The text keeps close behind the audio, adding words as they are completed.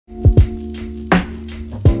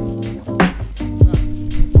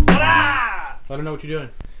to know what you're doing.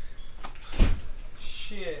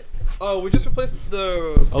 Shit. Oh, we just replaced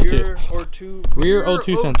the rear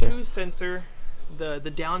O2 sensor.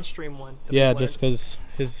 The downstream one. Yeah, just because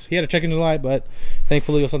he had a check engine light, but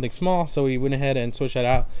thankfully it was something small, so we went ahead and switched that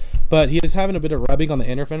out. But he is having a bit of rubbing on the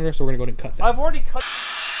inner fender, so we're gonna go ahead and cut that. I've already cut.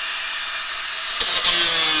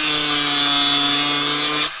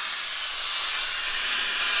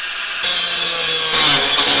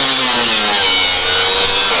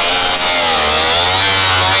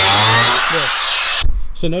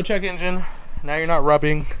 So no check engine. Now you're not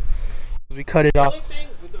rubbing. We cut it off. Thing,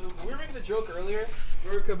 we were making the joke earlier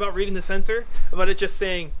about reading the sensor, about it just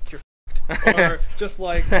saying you're fucked, or just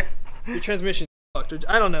like your transmission fucked. Or,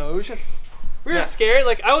 I don't know. It was just we were scared.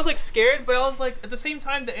 Like I was like scared, but I was like at the same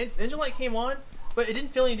time the engine light came on, but it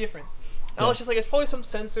didn't feel any different. I was just like it's probably some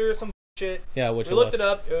sensor, some shit. Yeah, which we looked it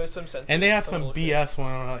up. It was some sensor. And they had some BS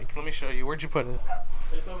one. Like let me show you. Where'd you put it?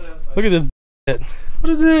 It's over there on the side. Look at this.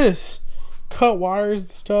 What is this? Cut wires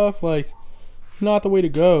and stuff, like not the way to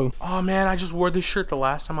go. Oh man, I just wore this shirt the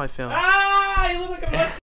last time I filmed. Ah, you look like a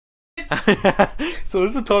musty. So this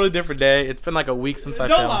is a totally different day. It's been like a week since I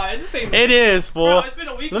filmed. Don't lie, it's the same. It is, fool. Bro, it's been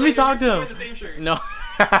a week. Let me talk to him. The same shirt. No.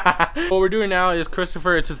 What we're doing now is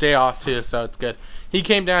Christopher. It's his day off too, so it's good. He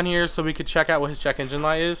came down here so we could check out what his check engine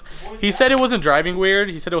light is. He said it wasn't driving weird.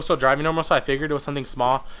 He said it was still driving normal, so I figured it was something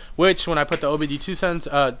small. Which, when I put the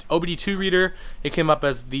OBD2 reader, it came up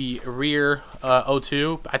as the rear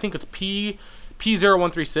O2. I think it's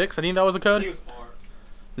P0136. I think that was the code. I think it was R.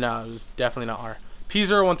 No, it was definitely not R.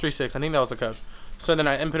 P0136. I think that was the code. So then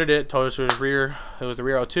I inputted it, told us it was rear. It was the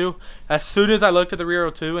rear O2. As soon as I looked at the rear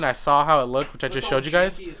O2 and I saw how it looked, which I just showed you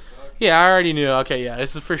guys. Yeah, I already knew. Okay, yeah,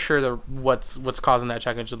 this is for sure what's causing that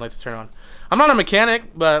check engine light to turn on. I'm not a mechanic,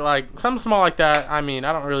 but like something small like that, I mean,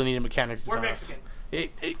 I don't really need a mechanic to tell us. We're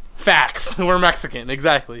Mexican. Facts. We're Mexican,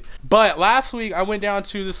 exactly. But last week I went down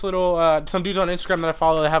to this little some dudes on Instagram that I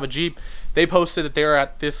follow that have a Jeep. They posted that they were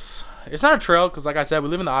at this. It's not a trail because, like I said, we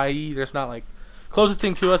live in the IE. There's not like closest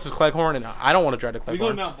thing to us is Cleghorn, and I don't want to drive to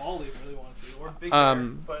Cleghorn. We go to Mount Bali if we really want to, or Big Bear,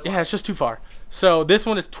 but yeah, it's just too far. So this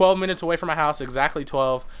one is 12 minutes away from my house, exactly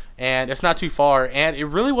 12, and it's not too far, and it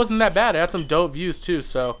really wasn't that bad. It had some dope views too,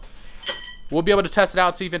 so we'll be able to test it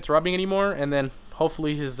out, see if it's rubbing anymore, and then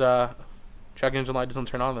hopefully his check engine light doesn't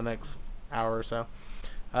turn on in the next hour or so.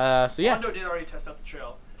 So yeah. Mando did already test out the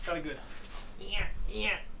trail. Got a good. Yeah.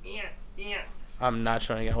 I'm not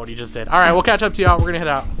showing you what he just did. All right, we'll catch up to y'all. We're gonna head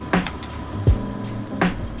out.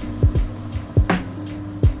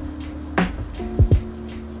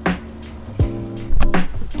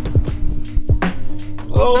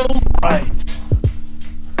 All right.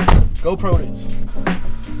 GoPro it is.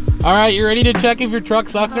 All right, you ready to check if your truck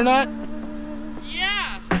sucks or not?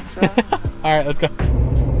 Yeah. All right, let's go.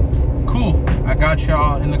 Cool. I got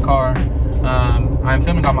y'all in the car. I'm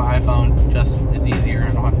filming on my iPhone. Just it's easier.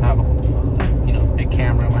 I don't have to have a big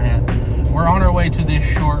camera in my hand. We're on our way to this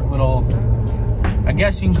short little, I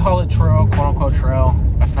guess you can call it trail, quote unquote trail.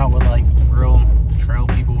 That's not what like real trail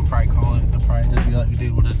people would probably call it. They'll probably just be like,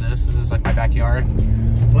 dude, what is this? This is like my backyard.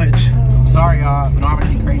 Which, I'm sorry y'all, we don't have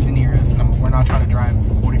anything crazy near us, and we're not trying to drive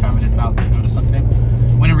 45 minutes out to go to something.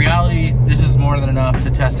 When in reality, this is more than enough to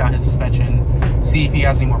test out his suspension, see if he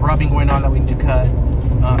has any more rubbing going on that we need to cut,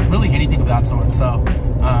 really anything of that sort. So,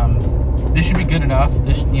 this should be good enough.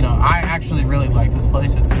 This, I actually really like this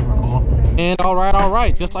place. It's super cool. And all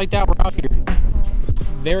right, just like that, we're out here.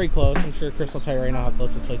 Very close. I'm sure Chris will tell you right now how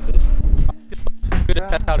close this place is. It's good to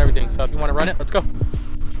test out everything. So if you want to run it, let's go.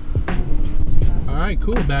 All right,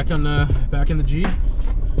 cool. Back in the Jeep.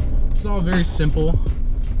 It's all very simple.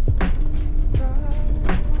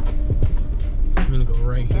 I'm gonna go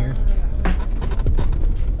right here.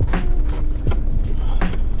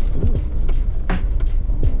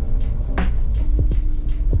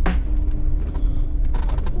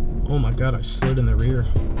 Oh my God, I slid in the rear.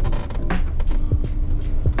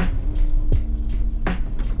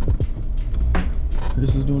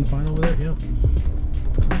 This is doing fine over there, yep.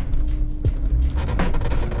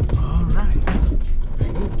 All right.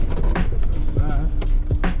 Very good. So that's that.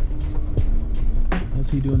 How's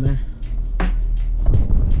he doing there?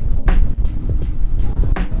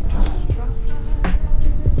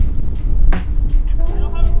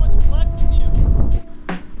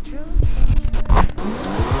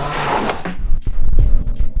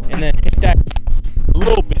 And then hit that gas a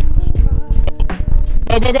little bit.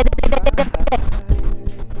 Go.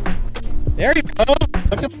 There you go.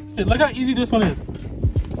 Look how easy this one is.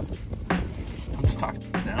 I'm just talking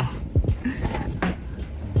now.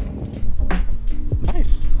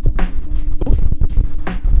 Nice.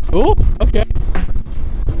 Cool. Okay.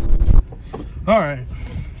 All right.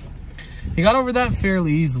 he got over that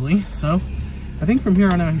fairly easily. So I think from here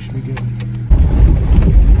on out, he should be good.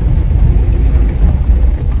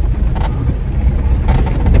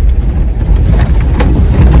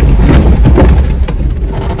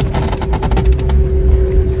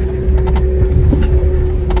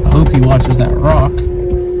 I hope he watches that rock.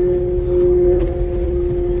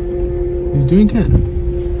 He's doing good.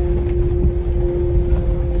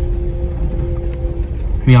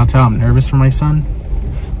 Maybe I'll tell I'm nervous for my son.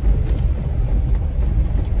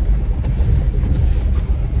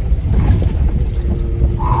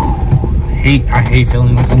 I hate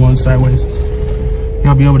feeling like I'm going sideways.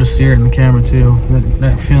 You'll be able to see it in the camera too.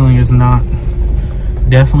 That feeling is not.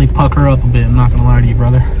 Definitely pucker up a bit. I'm not gonna lie to you,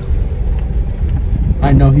 brother.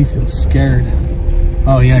 I know he feels scared.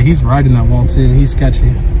 Oh yeah, he's riding that wall too. He's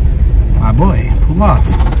sketchy. My boy, pull off.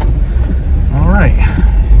 All right,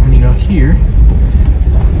 then you go here.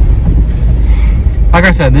 Like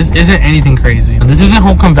I said, this isn't anything crazy. This isn't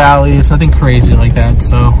Holcomb Valley. It's nothing crazy like that.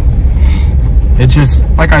 So it's just,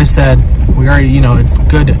 like I said, we already, you know, it's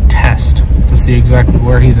good to test to see exactly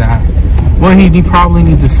where he's at. What he probably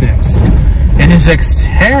needs to fix. And his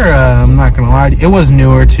Xterra, I'm not gonna lie, it was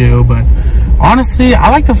newer too, but honestly, I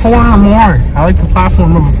like the 4Runner more. I like the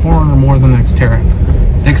platform of a 4Runner more than the Xterra.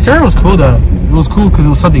 The Xterra was cool though. It was cool because it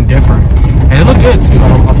was something different. And it looked good too,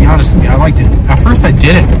 I'll be honest with you. I liked it. At first I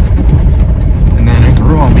didn't. And then it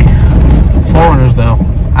grew on me. 4Runners though,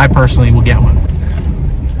 I personally will get one.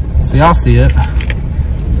 So y'all see it.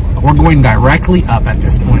 We're going directly up at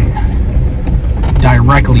this point.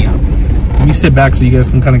 Directly up. Let me sit back so you guys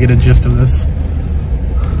can kind of get a gist of this.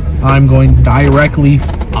 I'm going directly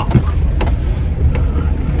up.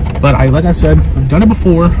 But like I said, I've done it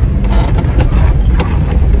before.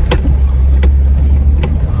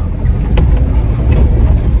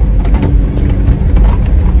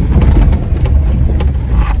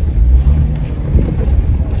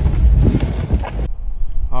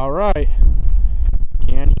 All right.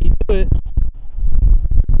 Can he do it?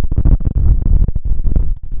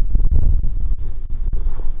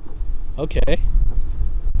 Okay.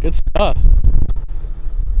 Good stuff.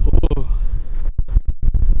 Ooh.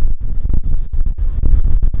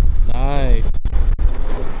 Nice.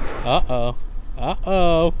 Uh-oh.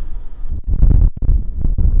 Uh-oh.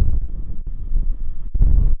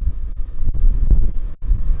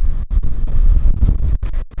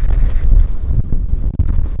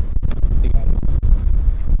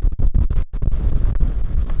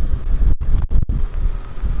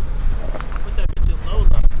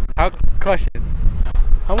 Question.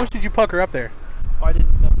 How much did you pucker up there? Oh, I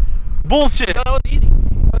didn't know. Bullshit! No, that was easy.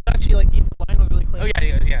 That was actually like easy. The line was really clear. Oh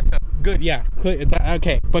yeah, yeah, so good, yeah. Clear,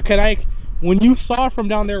 okay, but can I, when you saw it from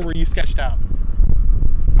down there, were you sketched out?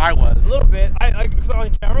 I was. A little bit. Because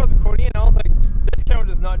on camera I was recording it and I was like, this camera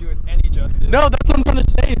does not do it any justice. No, that's what I'm trying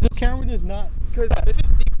to say, is this camera does not. Because this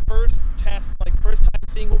is the first test, like first time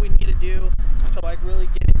seeing what we need to do to like really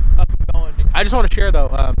get it up and going. I just want to share though,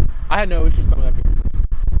 I had no issues coming up here.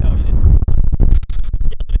 No, you didn't.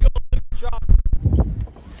 Yeah, let me go drop.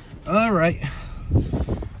 All right.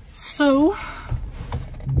 So,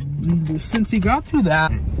 since he got through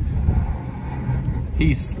that,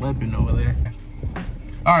 he's slipping over there.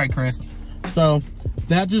 All right, Chris. So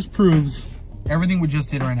that just proves everything we just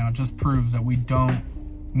did right now. Just proves that we don't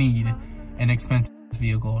need an expensive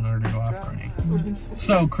vehicle in order to go off-roading.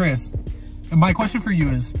 So, Chris, my question for you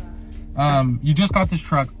is, you just got this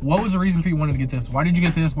truck. What was the reason for you wanting to get this? Why did you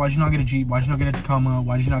get this? Why did you not get a Jeep? Why did you not get a Tacoma?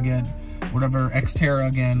 Why did you not get whatever Xterra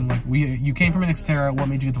again? Like you came from an Xterra. What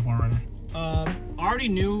made you get the 4Runner? Already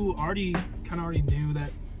knew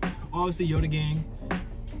that obviously Yoda Gang,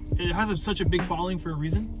 it has such a big following for a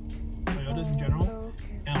reason. Toyotas in general,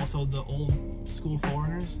 and also the old school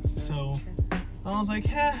 4Runners. So I was like,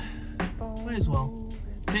 might as well.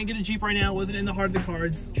 Can't get a Jeep right now. Wasn't in the heart of the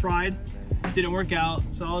cards. Tried. Didn't work out,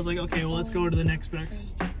 so I was like, okay, well, let's go to the next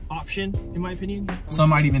best option, in my opinion. Some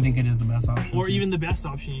might even think it is the best option, or even the best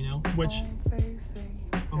option, you know, which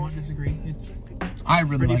I won't disagree. I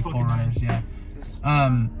really like 4Runners, yeah.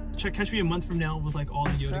 Catch me a month from now with like all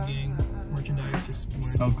the Yoda Gang merchandise, just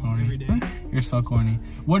so corny. every day. You're so corny.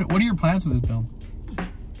 What are your plans for this build?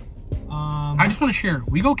 I just want to share.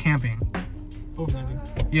 We go camping. Overlanding.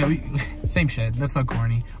 Yeah, same shit. That's so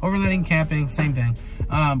corny. Overlanding, camping, same thing.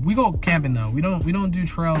 We go camping though. We don't do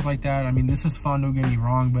trails like that. I mean, this is fun. Don't get me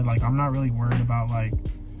wrong, but like I'm not really worried about like.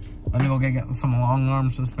 Let me go get some long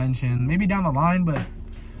arm suspension, maybe down the line. But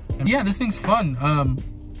yeah, this thing's fun.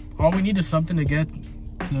 All we need is something to get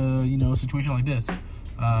to a situation like this.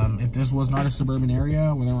 If this was not a suburban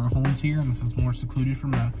area where there were homes here and this is more secluded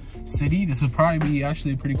from the city, this would probably be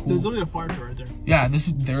actually pretty cool. There's only a farm right there. Yeah,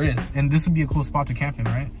 there is, and this would be a cool spot to camp in,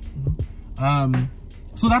 right?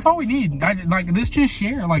 So that's all we need. Like this, just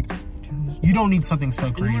share. Like, you don't need something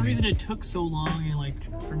so crazy. And the reason it took so long and like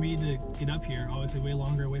for me to get up here, obviously way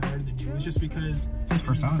longer, way harder than you, was just because this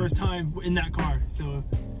is the first time in that car. So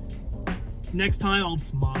next time I'll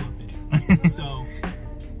just mob up it. So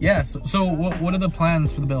yeah. So what are the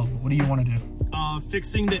plans for the build? What do you want to do? I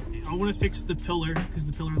want to fix the pillar because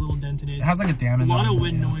the pillar is a little dented in. It has like a damage. A lot of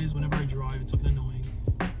wind noise whenever I drive. It's fucking annoying.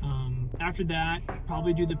 After that,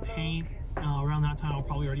 probably do the paint. Around that time, I'll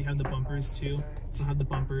probably already have the bumpers too. So I'll have the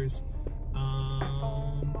bumpers.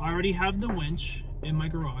 I already have the winch in my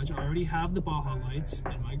garage. I already have the Baja lights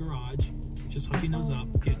in my garage. Just hooking those up.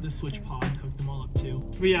 Get the switch pod, hook them all up too.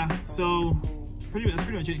 But yeah, so that's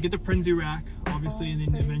pretty much it. Get the Prinzu rack, obviously, and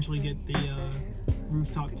then eventually get the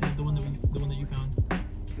rooftop tent, the one that you found.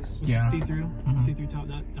 Yeah. See-through top.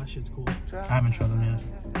 That shit's cool. I haven't showed them yet.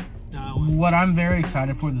 What I'm very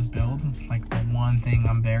excited for this build, like the one thing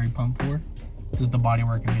I'm very pumped for, is the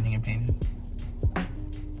bodywork and getting it painted.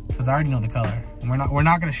 Because I already know the color, and we're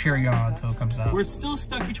not gonna share y'all until it comes out. We're still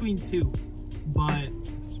stuck between two, but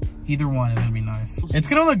either one is gonna be nice. It's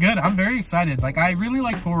gonna look good. I'm very excited. Like, I really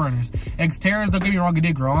like 4Runners. Xterras, don't get me wrong, it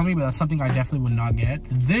did grow on me, but that's something I definitely would not get.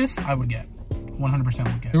 This I would get.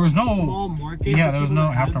 100% would get. There was no small market. Yeah, there was no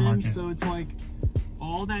aftermarket. So it's like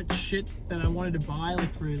all that shit that I wanted to buy,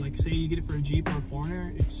 like for like say you get it for a Jeep or a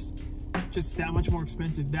 4Runner, it's just that much more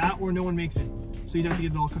expensive. That or no one makes it, so you'd have to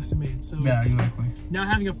get it all custom made. So yeah, exactly. Now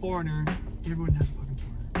having a 4Runner, everyone has a fucking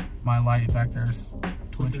 4Runner. My light back there is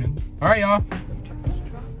twitching. All right, y'all.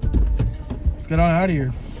 Let's get on out of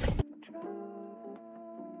here.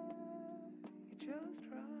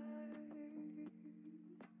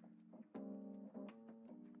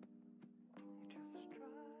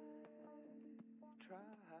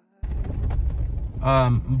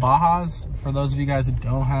 Bajas, for those of you guys that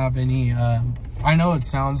don't have any, I know it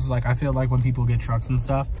sounds like, I feel like when people get trucks and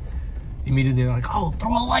stuff, immediately they're like, oh,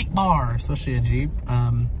 throw a light bar, especially a Jeep. I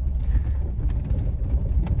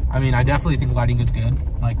mean, I definitely think lighting is good.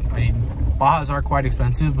 Like, I mean, Bajas are quite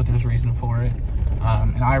expensive, but there's reason for it.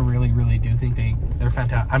 And I really, really do think they're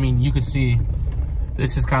fantastic. I mean, you could see,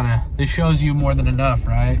 this shows you more than enough,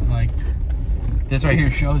 right? Like, this right here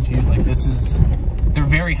shows you, like, they're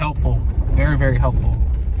very helpful. Very, very helpful.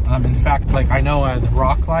 In fact, like, I know the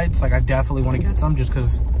rock lights, like, I definitely want to get some just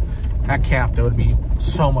because at camp that would be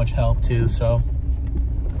so much help too. So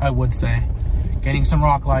I would say getting some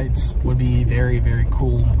rock lights would be very, very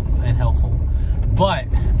cool and helpful. But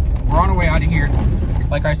we're on our way out of here.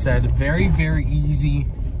 Like I said, very, very easy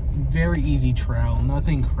trail.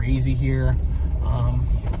 Nothing crazy here.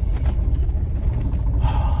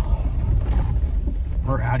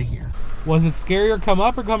 We're out of here. Was it scarier come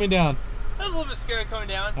up or coming down? That was a little bit scary coming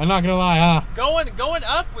down. I'm not gonna lie, huh? Going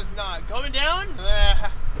up was not. Going down?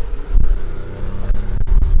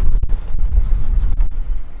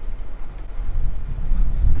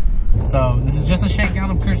 So this is just a shakedown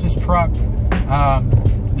of Chris's truck.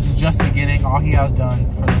 This is just the beginning. All he has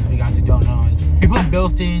done, for those of you guys who don't know, is he put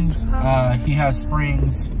Bilsteins, he has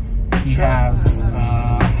springs, he has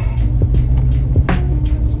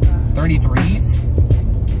 33s.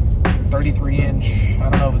 33-inch, I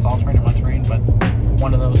don't know if it's all-terrain or mud-terrain, but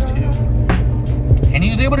one of those two. And he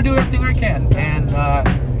was able to do everything I can, and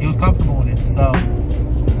he was comfortable in it. So,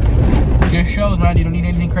 just shows, man, you don't need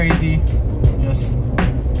anything crazy. Just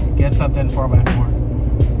get something 4x4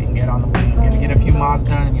 and get on the wheel. Get a few mods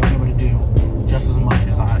done, and you'll be able to do just as much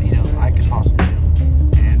as I can possibly do,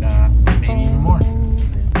 and maybe even more.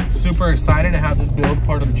 Super excited to have this build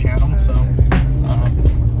part of the channel. So,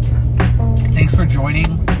 thanks for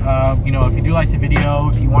joining. If you do like the video,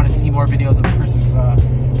 if you want to see more videos of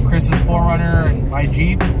Chris's 4Runner and my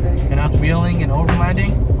Jeep and us wheeling and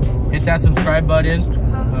overlanding, hit that subscribe button.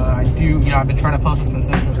 I've been trying to post as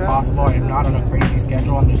consistent as possible. I am not on a crazy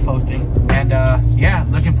schedule. I'm just posting. And yeah,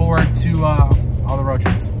 looking forward to all the road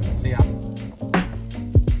trips. See ya.